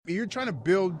you're trying to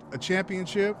build a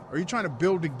championship, or you're trying to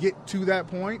build to get to that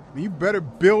point, you better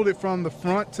build it from the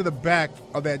front to the back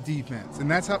of that defense.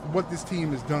 And that's what this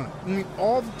team has done. I mean,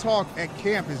 all the talk at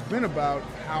camp has been about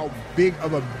how big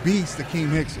of a beast Akeem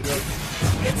Hicks is.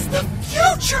 It's the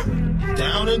future.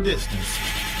 Down and Distance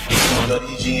on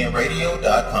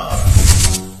WGNradio.com.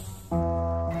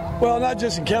 Well, not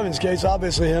just in Kevin's case,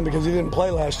 obviously him because he didn't play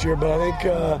last year, but I think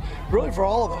really for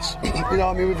all of us.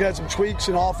 We've had some tweaks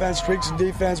in offense, tweaks in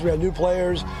defense. We had new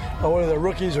players, whether they're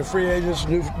rookies or free agents,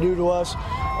 new to us.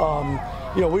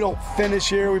 We don't finish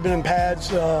here. We've been in pads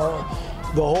the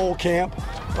whole camp.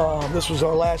 This was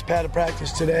our last padded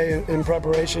practice today in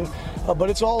preparation. But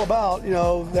it's all about,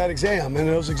 that exam and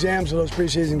those exams of those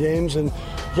preseason games. And you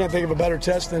can't think of a better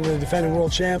test than the defending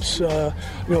world champs,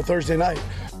 Thursday night.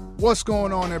 What's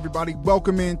going on, everybody?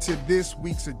 Welcome into this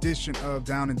week's edition of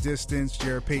Down and Distance.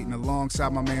 Jarrett Payton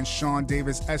alongside my man Shaun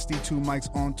Davis, SD2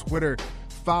 Mics on Twitter.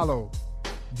 Follow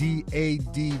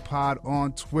DAD Pod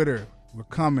on Twitter. We're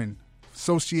coming.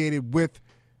 Associated with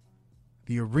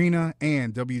The Arena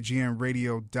and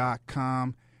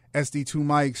WGNradio.com. SD2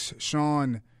 Mics.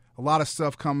 Shaun, a lot of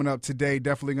stuff coming up today.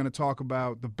 Definitely going to talk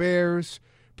about the Bears.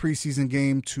 Preseason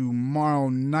game tomorrow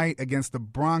night against the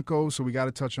Broncos, so we got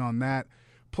to touch on that.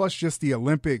 Plus just the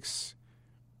Olympics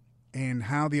and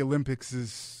how the Olympics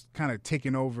is kind of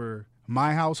taking over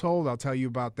my household. I'll tell you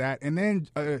about that. And then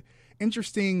an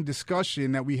interesting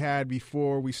discussion that we had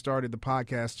before we started the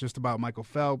podcast just about Michael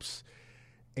Phelps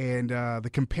and the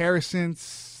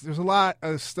comparisons. There's a lot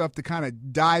of stuff to kind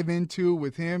of dive into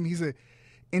with him. He's an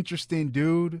interesting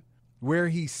dude, where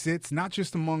he sits, not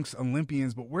just amongst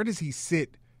Olympians, but where does he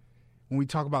sit when we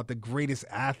talk about the greatest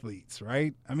athletes,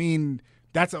 right? I mean,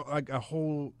 that's a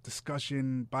whole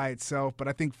discussion by itself. But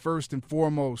I think first and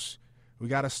foremost, we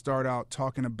got to start out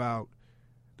talking about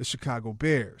the Chicago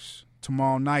Bears.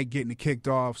 Tomorrow night, getting it kicked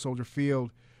off, Soldier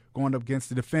Field, going up against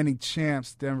the defending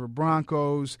champs, Denver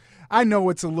Broncos. I know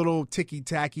it's a little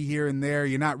ticky-tacky here and there.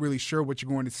 You're not really sure what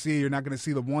you're going to see. You're not going to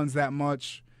see the ones that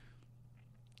much.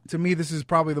 To me, this is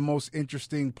probably the most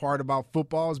interesting part about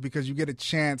football, is because you get a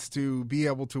chance to be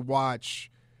able to watch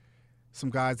some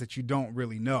guys that you don't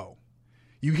really know.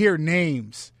 You hear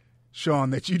names,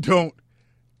 Shaun, that you don't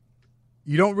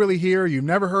really hear, you've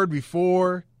never heard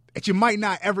before, that you might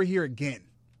not ever hear again.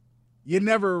 You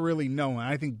never really know, and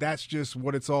I think that's just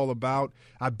what it's all about.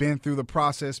 I've been through the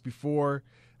process before.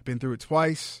 I've been through it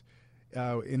twice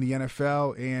in the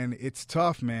NFL, and it's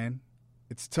tough, man.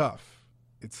 It's tough.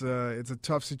 It's a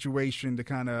tough situation to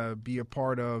kind of be a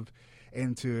part of,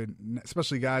 and to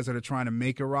especially guys that are trying to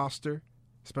make a roster.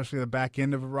 Especially the back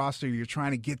end of a roster. You're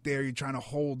trying to get there. You're trying to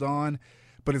hold on.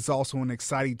 But it's also an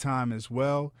exciting time as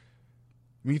well.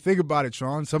 When you think about it,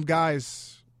 Shaun, some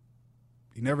guys,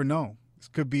 you never know. This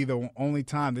could be the only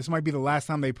time. This might be the last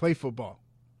time they play football.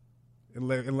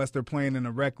 Unless they're playing in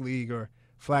a rec league or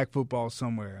flag football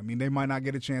somewhere. I mean, they might not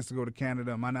get a chance to go to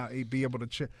Canada. Might not be able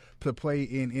to play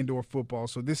in indoor football.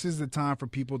 So this is the time for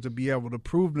people to be able to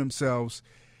prove themselves.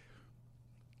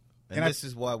 And this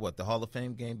is why the Hall of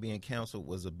Fame game being canceled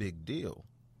was a big deal.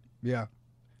 Yeah.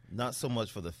 Not so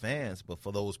much for the fans, but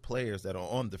for those players that are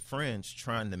on the fringe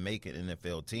trying to make an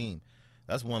NFL team.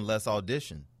 That's one less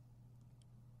audition.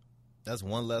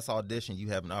 You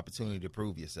have an opportunity to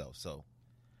prove yourself. So,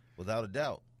 without a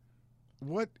doubt.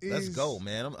 Let's go,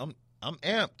 man. I'm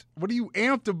amped. What are you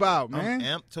amped about, man?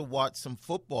 I'm amped to watch some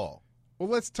football. Well,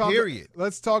 let's talk. Period.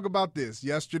 Let's talk about this.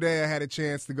 Yesterday, I had a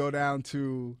chance to go down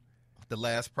to the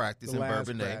last practice in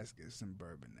Bourbonnais.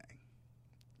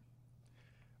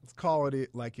 Let's call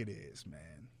it like it is,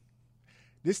 man.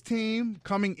 This team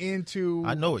coming into...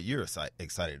 I know what you're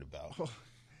excited about.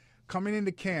 Coming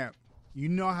into camp, you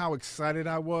know how excited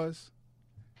I was?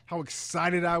 How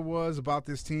excited I was about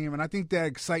this team, and I think that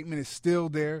excitement is still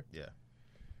there. Yeah.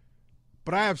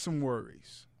 But I have some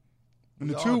worries. And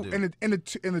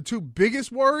the two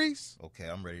biggest worries... Okay,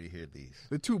 I'm ready to hear these.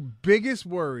 The two biggest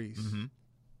worries... Mm-hmm.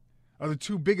 are the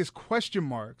two biggest question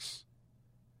marks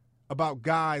about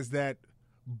guys that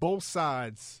both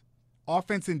sides,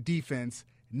 offense and defense,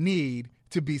 need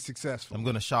to be successful. I'm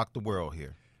going to shock the world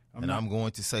here. I'm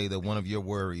going to say that one of your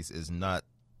worries is not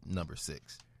number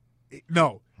 6.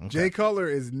 No. Okay. Jay Cutler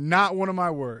is not one of my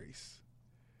worries.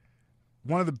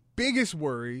 One of the biggest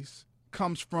worries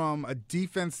comes from a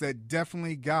defense that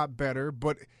definitely got better,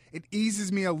 but it eases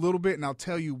me a little bit, and I'll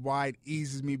tell you why it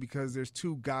eases me, because there's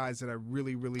two guys that I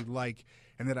really, really like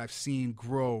and that I've seen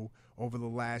grow over the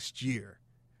last year.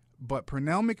 But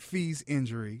Pernell McPhee's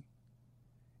injury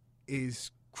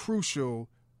is crucial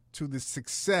to the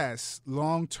success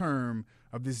long-term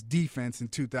of this defense in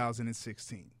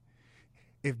 2016.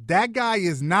 If that guy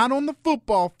is not on the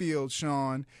football field,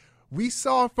 Shaun, we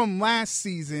saw from last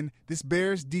season, this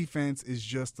Bears defense is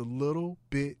just a little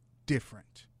bit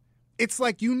different. It's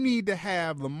like you need to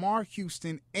have Lamar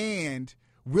Houston and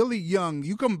Willie Young.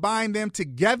 You combine them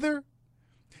together,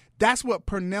 that's what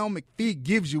Pernell McPhee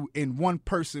gives you in one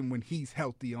person when he's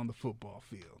healthy on the football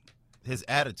field. His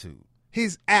attitude.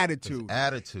 His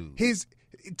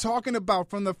talking about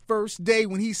from the first day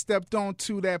when he stepped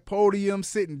onto that podium,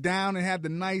 sitting down and had the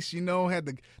nice,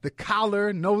 had the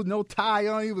collar, no tie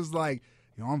on. He was like,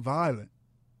 I'm violent.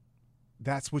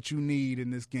 That's what you need in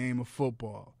this game of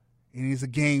football. And he's a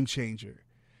game changer.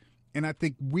 And I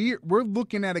think we're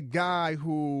looking at a guy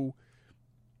who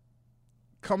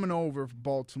coming over from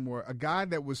Baltimore, a guy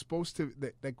that was supposed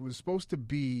to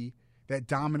be that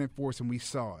dominant force, and we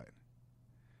saw it.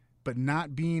 But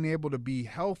not being able to be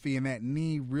healthy and that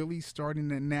knee really starting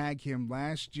to nag him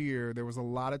last year, there was a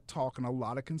lot of talk and a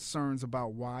lot of concerns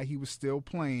about why he was still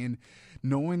playing,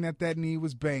 knowing that knee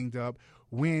was banged up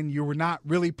when you were not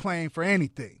really playing for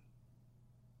anything.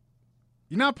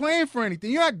 You're not playing for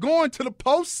anything. You're not going to the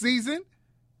postseason.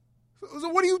 So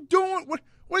what are you doing?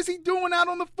 What is he doing out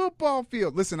on the football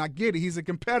field? Listen, I get it. He's a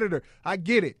competitor. I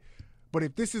get it. But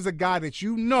if this is a guy that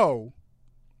you know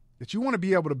that you want to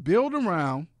be able to build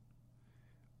around,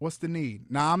 what's the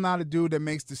need? Now, I'm not a dude that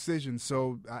makes decisions,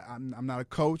 so I'm not a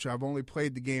coach. I've only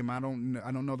played the game. I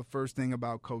don't know the first thing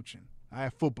about coaching. I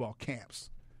have football camps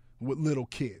with little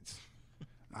kids.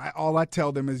 All I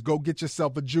tell them is go get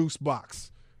yourself a juice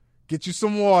box. Get you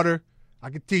some water. I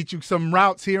can teach you some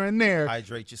routes here and there.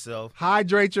 Hydrate yourself.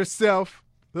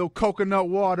 Little coconut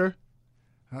water.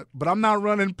 But I'm not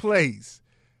running plays.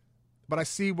 But I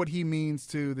see what he means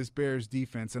to this Bears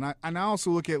defense. And I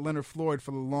also look at Leonard Floyd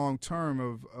for the long term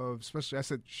of especially, I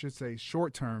should say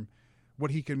short term,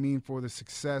 what he can mean for the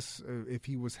success if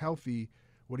he was healthy,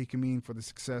 what he can mean for the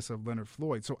success of Leonard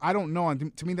Floyd. So I don't know.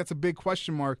 And to me, that's a big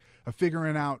question mark of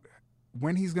figuring out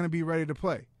when he's going to be ready to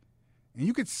play. And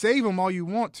you could save him all you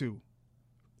want to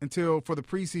until for the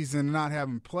preseason and not have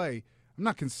him play. I'm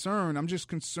not concerned. I'm just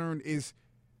concerned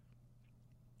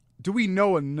do we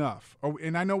know enough?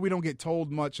 And I know we don't get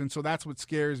told much, and so that's what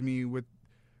scares me with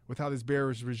how this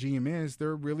Bears regime is.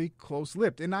 They're really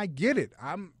close-lipped, and I get it.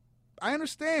 I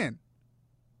understand.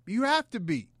 You have to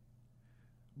be.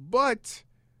 But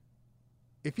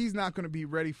if he's not going to be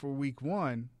ready for week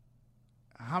 1,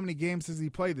 how many games does he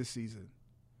play this season?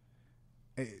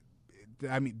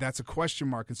 I mean, that's a question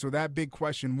mark. And so that big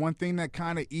question, one thing that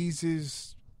kind of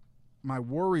eases my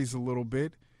worries a little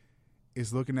bit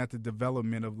is looking at the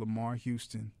development of Lamar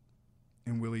Houston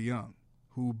and Willie Young,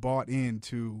 who bought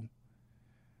into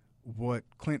what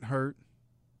Clint Hurt,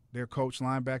 their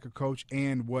linebacker coach,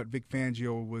 and what Vic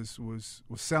Fangio was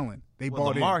selling. They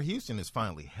bought Lamar in. Houston is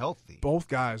finally healthy. Both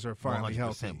guys are finally 100%.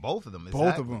 healthy. Both of them. Exactly.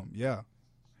 Both of them, yeah.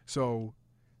 So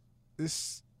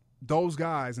those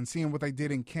guys and seeing what they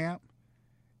did in camp,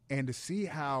 and to see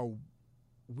how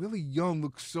Willie Young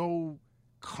looks so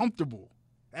comfortable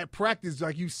at practice,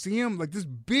 like you see him, like this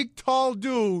big, tall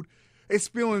dude is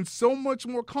feeling so much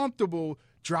more comfortable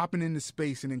dropping into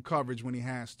space and in coverage when he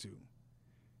has to.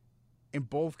 And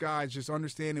both guys just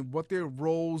understanding what their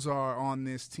roles are on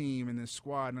this team and this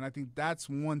squad. And I think that's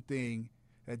one thing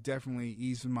that definitely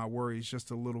eases my worries just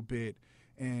a little bit.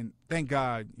 And thank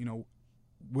God,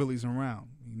 Willie's around,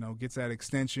 gets that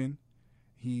extension.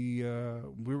 We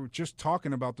were just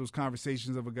talking about those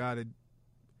conversations of a guy that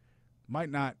might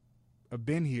not have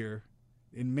been here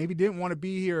and maybe didn't want to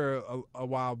be here a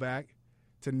while back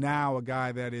to now a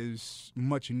guy that is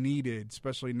much needed,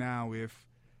 especially now if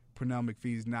Pernell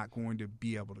McPhee is not going to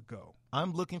be able to go.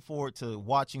 I'm looking forward to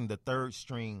watching the third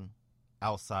string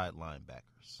outside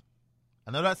linebackers.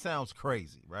 I know that sounds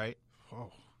crazy, right?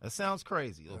 Oh, that sounds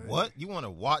crazy. What? You want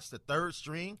to watch the third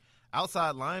string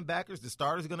outside linebackers? The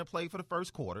starter's going to play for the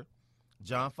first quarter.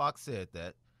 John Fox said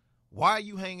that. Why are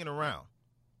you hanging around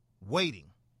waiting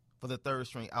for the third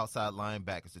string outside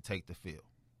linebackers to take the field?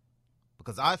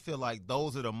 Because I feel like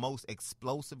those are the most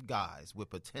explosive guys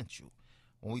with potential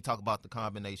when we talk about the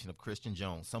combination of Christian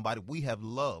Jones, somebody we have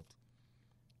loved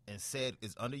and said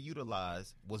is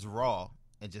underutilized, was raw,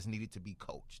 and just needed to be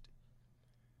coached.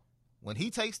 When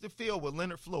he takes the field with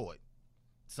Leonard Floyd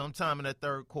sometime in that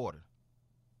third quarter,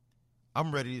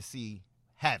 I'm ready to see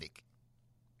havoc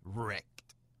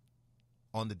wrecked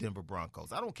on the Denver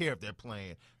Broncos. I don't care if they're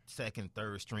playing second,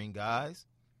 third string guys.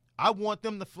 I want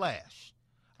them to flash.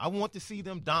 I want to see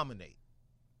them dominate.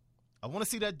 I want to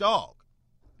see that dog.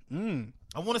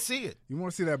 I want to see it. You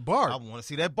want to see that bark? I want to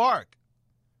see that bark.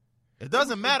 It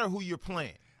doesn't matter who you're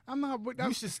playing.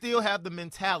 You should still have the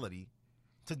mentality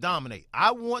to dominate.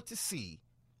 I want to see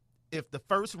if the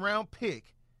first-round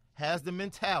pick has the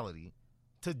mentality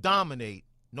to dominate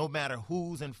no matter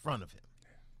who's in front of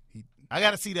him. I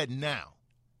got to see that now.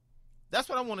 That's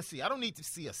what I want to see. I don't need to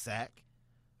see a sack.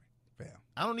 Bam.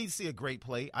 I don't need to see a great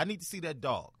play. I need to see that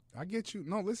dog. I get you.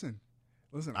 No, listen.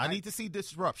 I need to see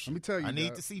disruption. Let me tell you. I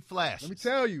need to see flashes. Let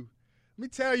me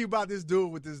tell you about this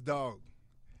dude with this dog.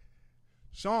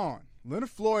 Shaun, Leonard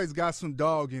Floyd's got some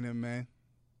dog in him, man.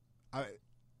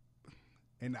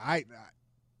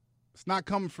 It's not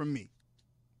coming from me.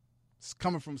 It's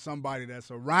coming from somebody that's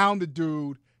around the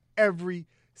dude every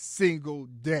single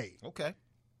day. Okay.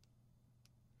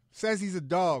 Says he's a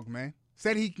dog, man.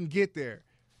 Said he can get there.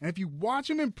 And if you watch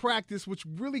him in practice, which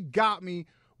really got me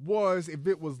was if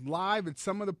it was live and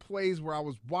some of the plays where I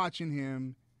was watching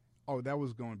him, that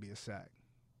was going to be a sack.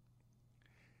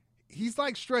 He's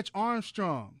like Stretch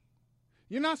Armstrong.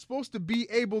 You're not supposed to be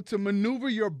able to maneuver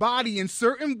your body in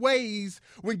certain ways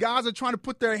when guys are trying to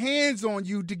put their hands on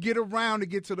you to get around to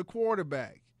get to the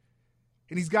quarterback.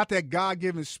 And he's got that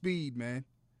God-given speed, man.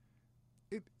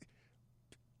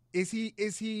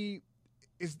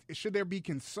 Should there be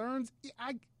concerns?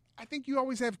 I think you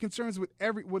always have concerns with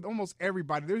almost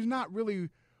everybody. There's not really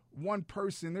one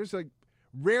person.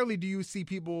 Rarely do you see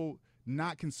people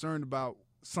not concerned about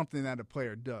something that a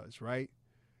player does, right?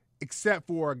 Except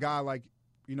for a guy like,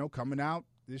 coming out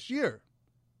this year,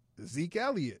 Zeke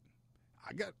Elliott.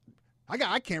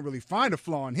 I can't really find a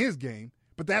flaw in his game,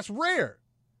 but that's rare.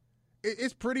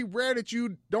 It's pretty rare that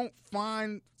you don't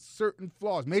find certain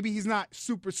flaws. Maybe he's not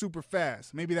super, super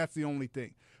fast. Maybe that's the only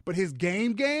thing. But his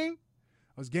game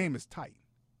is tight.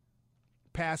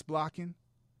 Pass blocking.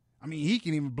 I mean, he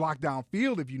can even block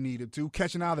downfield if you need him to.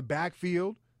 Catching out of the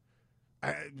backfield.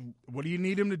 What do you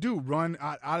need him to do? Run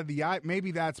out of the eye?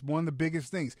 Maybe that's one of the biggest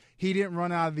things. He didn't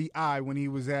run out of the eye when he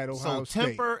was at Ohio State. So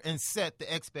temper and set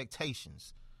the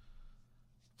expectations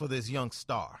for this young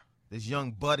star, this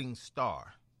young budding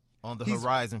star on the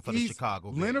horizon for the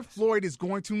Chicago Bears. Leonard Floyd is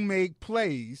going to make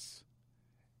plays,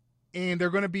 and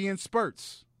they're going to be in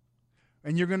spurts.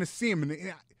 And you're going to see him.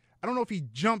 And I don't know if he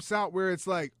jumps out where it's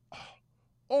like,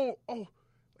 like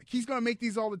he's going to make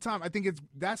these all the time. I think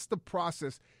that's the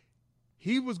process.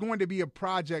 He was going to be a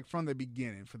project from the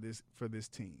beginning for this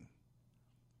team.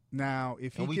 Now,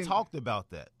 we talked about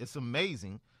that. It's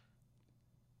amazing.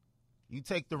 You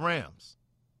take the Rams,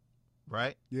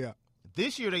 right? Yeah.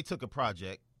 This year they took a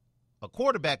project. A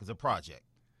quarterback is a project.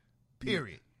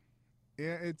 Period.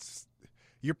 Yeah,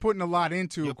 you're putting a lot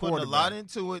into a quarterback. You're putting a lot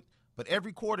into it, but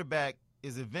every quarterback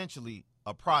is eventually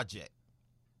a project.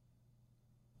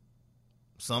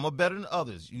 Some are better than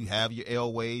others. You have your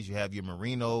Elways, you have your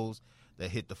Marinos that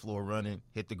hit the floor running,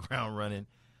 hit the ground running.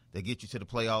 They get you to the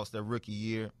playoffs their rookie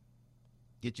year,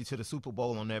 get you to the Super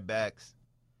Bowl on their backs.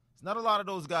 It's not a lot of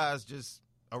those guys just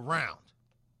around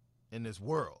in this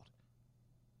world,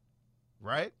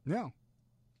 right? Yeah.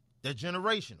 They're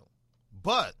generational.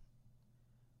 But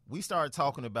we started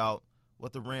talking about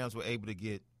what the Rams were able to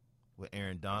get with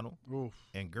Aaron Donald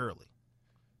and Gurley.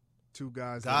 Two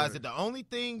guys. That the only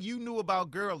thing you knew about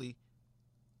Gurley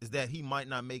is that he might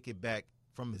not make it back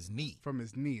from his knee.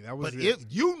 That was but it. If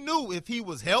you knew if he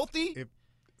was healthy,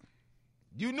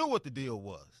 you knew what the deal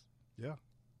was. Yeah.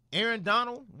 Aaron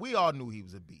Donald, we all knew he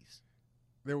was a beast.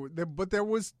 There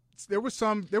was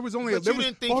only. But you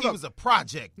didn't think he was a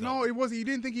project, though. No, it wasn't. You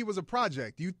didn't think he was a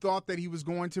project. You thought that he was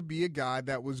going to be a guy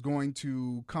that was going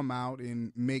to come out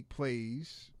and make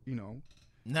plays,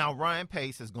 Now, Ryan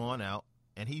Pace has gone out,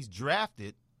 and he's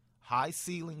drafted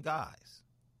high-ceiling guys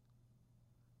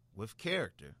with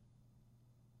character,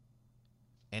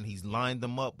 and he's lined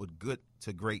them up with good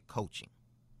to great coaching.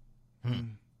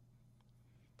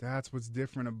 That's what's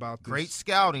different about this. Great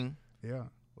scouting. Yeah.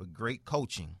 With great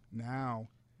coaching. Now.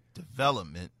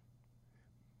 Development.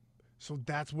 So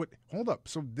that's what – hold up.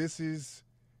 So this is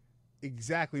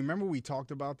exactly – remember we talked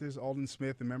about this, Alden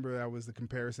Smith? Remember that was the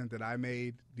comparison that I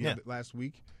made last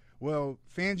week? Well,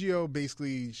 Fangio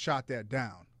basically shot that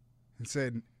down and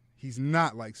said he's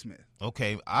not like Smith.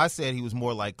 Okay, I said he was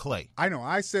more like Clay. I know.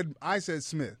 I said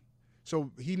Smith.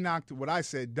 So he knocked what I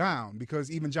said down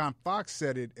because even John Fox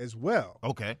said it as well.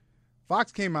 Okay.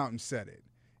 Fox came out and said it.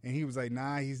 And he was like,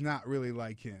 nah, he's not really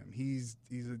like him. He's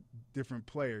a different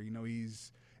player.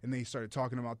 And they started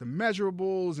talking about the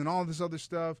measurables and all this other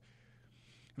stuff.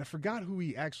 And I forgot who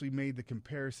he actually made the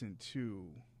comparison to.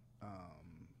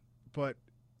 But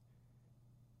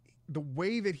the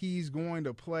way that he's going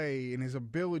to play and his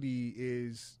ability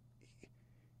is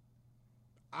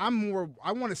I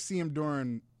want to see him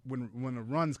during when the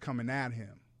run's coming at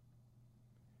him.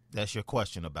 That's your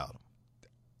question about him.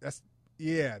 That's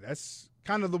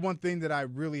kind of the one thing that I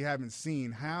really haven't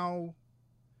seen. How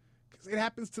It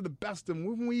happens to the best of them.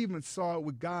 When we even saw it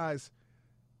with guys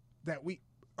that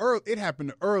it happened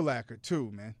to Urlacher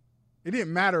too, man. It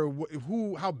didn't matter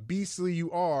how beastly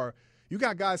you are. You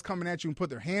got guys coming at you and put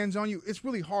their hands on you. It's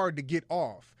really hard to get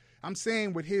off. I'm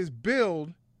saying with his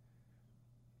build,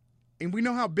 and we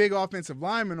know how big offensive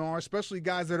linemen are, especially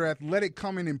guys that are athletic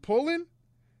coming and pulling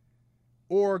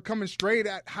or coming straight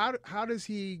at. How does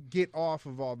he get off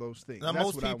of all those things? Now,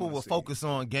 most people will focus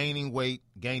on gaining weight,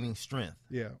 gaining strength.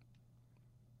 Yeah.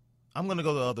 I'm going to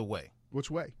go the other way. Which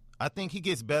way? I think he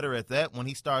gets better at that when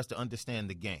he starts to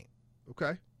understand the game.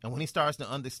 Okay. And when he starts to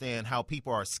understand how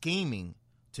people are scheming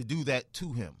to do that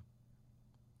to him.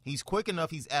 He's quick enough,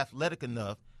 he's athletic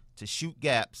enough to shoot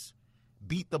gaps,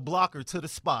 beat the blocker to the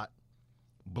spot,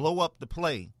 blow up the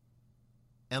play,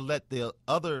 and let the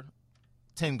other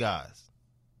 10 guys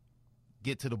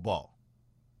get to the ball.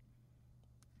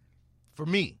 For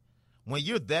me, when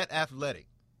you're that athletic,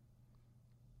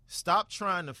 stop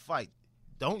trying to fight.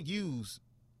 Don't use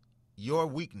your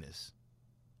weakness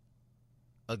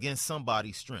against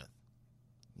somebody's strength.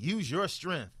 Use your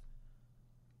strength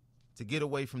to get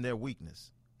away from their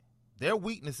weakness. Their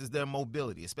weakness is their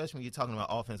mobility, especially when you're talking about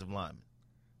offensive linemen.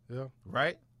 Yeah.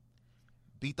 Right?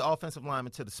 Beat the offensive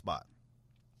lineman to the spot.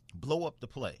 Blow up the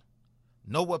play.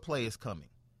 Know what play is coming.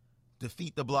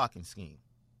 Defeat the blocking scheme.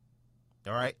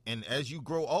 All right? And as you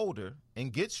grow older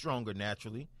and get stronger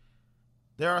naturally,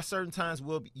 there are certain times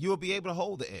you'll be able to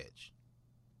hold the edge.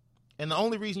 And the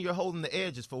only reason you're holding the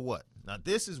edge is for what? Now,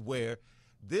 this is where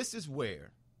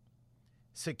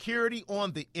security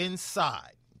on the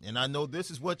inside, and I know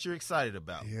this is what you're excited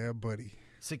about. Yeah, buddy.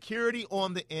 Security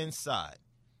on the inside.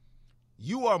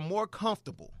 You are more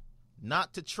comfortable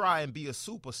not to try and be a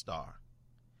superstar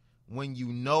when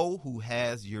you know who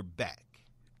has your back.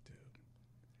 Dude.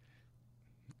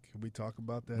 Can we talk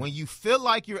about that? When you feel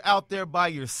like you're out there by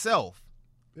yourself,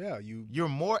 you're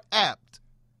more apt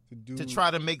to try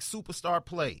to make superstar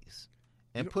plays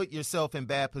and put yourself in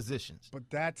bad positions. But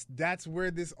that's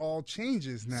where this all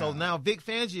changes now. So now Vic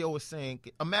Fangio is saying,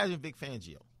 imagine Vic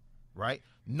Fangio, right?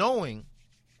 Knowing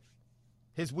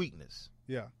his weakness.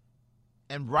 Yeah.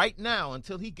 And right now,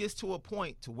 until he gets to a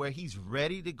point to where he's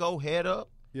ready to go head up,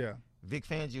 yeah, Vic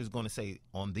Fangio is going to say,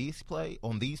 on these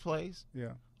plays,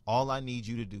 yeah, all I need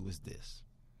you to do is this.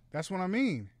 That's what I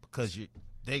mean. Because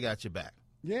they got your back.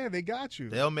 Yeah, they got you.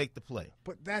 They'll make the play.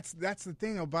 But that's the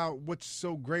thing about what's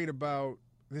so great about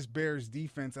this Bears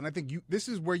defense, and I think this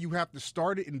is where you have to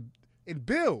start it and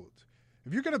build.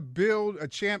 If you're going to build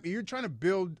you're trying to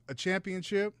build a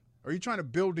championship, or you're trying to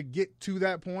build to get to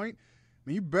that point, I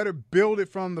mean, you better build it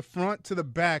from the front to the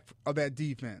back of that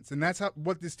defense, and that's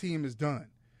what this team has done.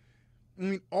 I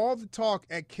mean, all the talk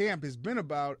at camp has been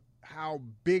about how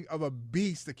big of a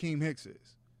beast Akeem Hicks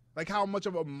is, like how much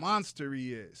of a monster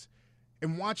he is.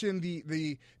 And watching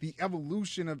the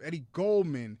evolution of Eddie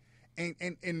Goldman, and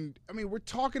I mean, we're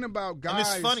talking about guys.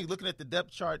 And it's funny looking at the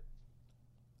depth chart.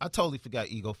 I totally forgot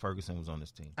Ego Ferguson was on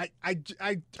this team.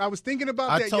 I was thinking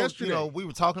about that yesterday. We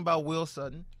were talking about Will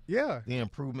Sutton. Yeah, the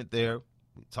improvement there.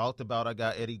 We talked about I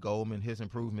got Eddie Goldman, his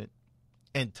improvement,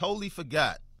 and totally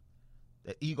forgot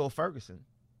that Ego Ferguson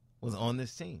was on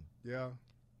this team. Yeah,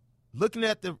 looking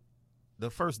at the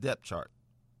first depth chart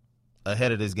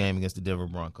ahead of this game against the Denver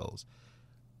Broncos.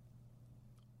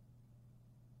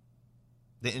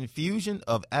 The infusion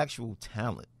of actual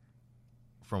talent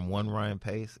from one Ryan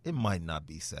Pace, it might not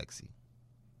be sexy.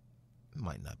 It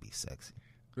might not be sexy.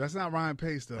 That's not Ryan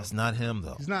Pace, though. That's not him,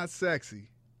 though. He's not sexy.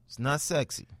 It's not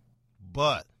sexy,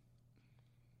 but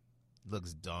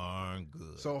looks darn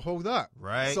good. So hold up.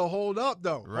 Right? So hold up,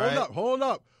 though. Right? Hold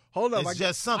up. It's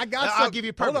just something. I'll give you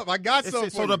a purpose. Hold up. I got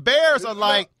something. So the Bears are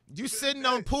like, you sitting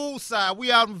on poolside.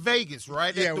 We out in Vegas,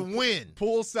 right? At the Wynn.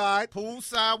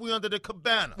 Poolside. We under the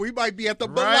cabana. We might be at the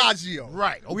Bellagio.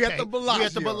 Right. Okay. We at the Bellagio. We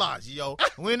at the Bellagio.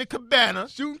 We in the cabana.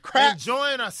 Shooting crap.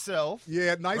 Enjoying ourselves.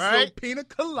 Yeah, nice little pina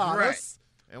coladas. Right.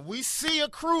 And we see a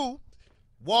crew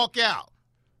walk out.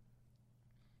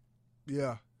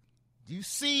 Yeah. You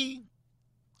see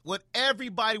what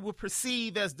everybody would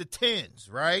perceive as the 10s,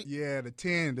 right? Yeah, the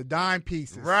 10, the dime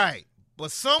pieces. Right.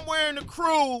 But somewhere in the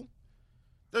crew,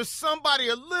 there's somebody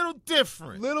a little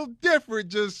different.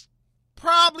 Just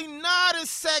probably not as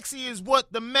sexy as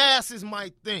what the masses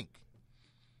might think.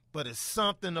 But it's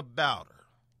something about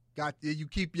her. You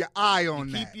keep your eye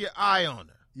on that. You keep your eye on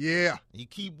her. Yeah. You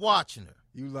keep watching her.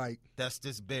 You like. That's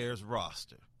this Bears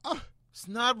roster. It's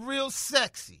not real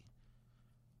sexy.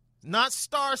 Not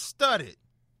star-studded.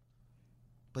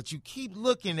 But you keep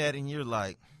looking at it and you're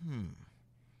like,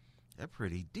 they're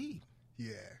pretty deep.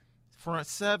 Yeah. Front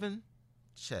seven,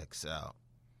 checks out.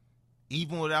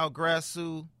 Even without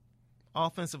Grasu,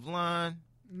 Offensive line.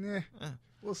 Nah,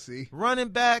 we'll see. Running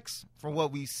backs, from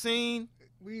what we've seen.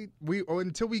 We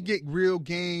until we get real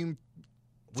game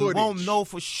footage, We won't know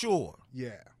for sure.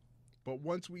 Yeah. But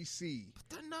once we see. But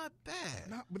they're not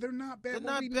bad. But they're not bad. They're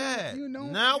not bad. Know,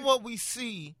 now what we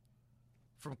see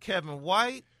from Kevin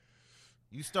White,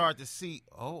 you start to see,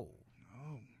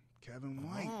 Kevin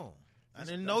White. Oh, I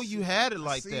didn't know you had it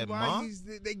like that, Ma.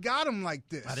 They got him like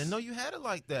this. I didn't know you had it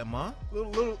like that, Ma.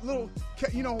 Little.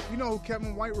 You know who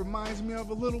Kevin White reminds me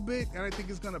of a little bit, and I think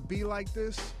it's gonna be like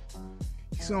this.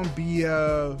 He's gonna be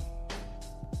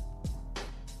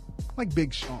like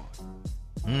Big Sean.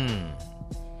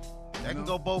 That can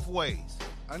go both ways.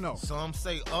 I know. Some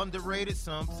say underrated,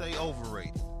 some say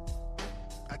overrated.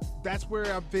 That's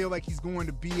where I feel like he's going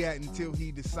to be at until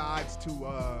he decides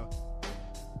to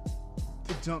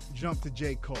jump to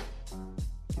J. Cole.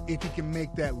 If he can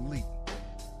make that leap.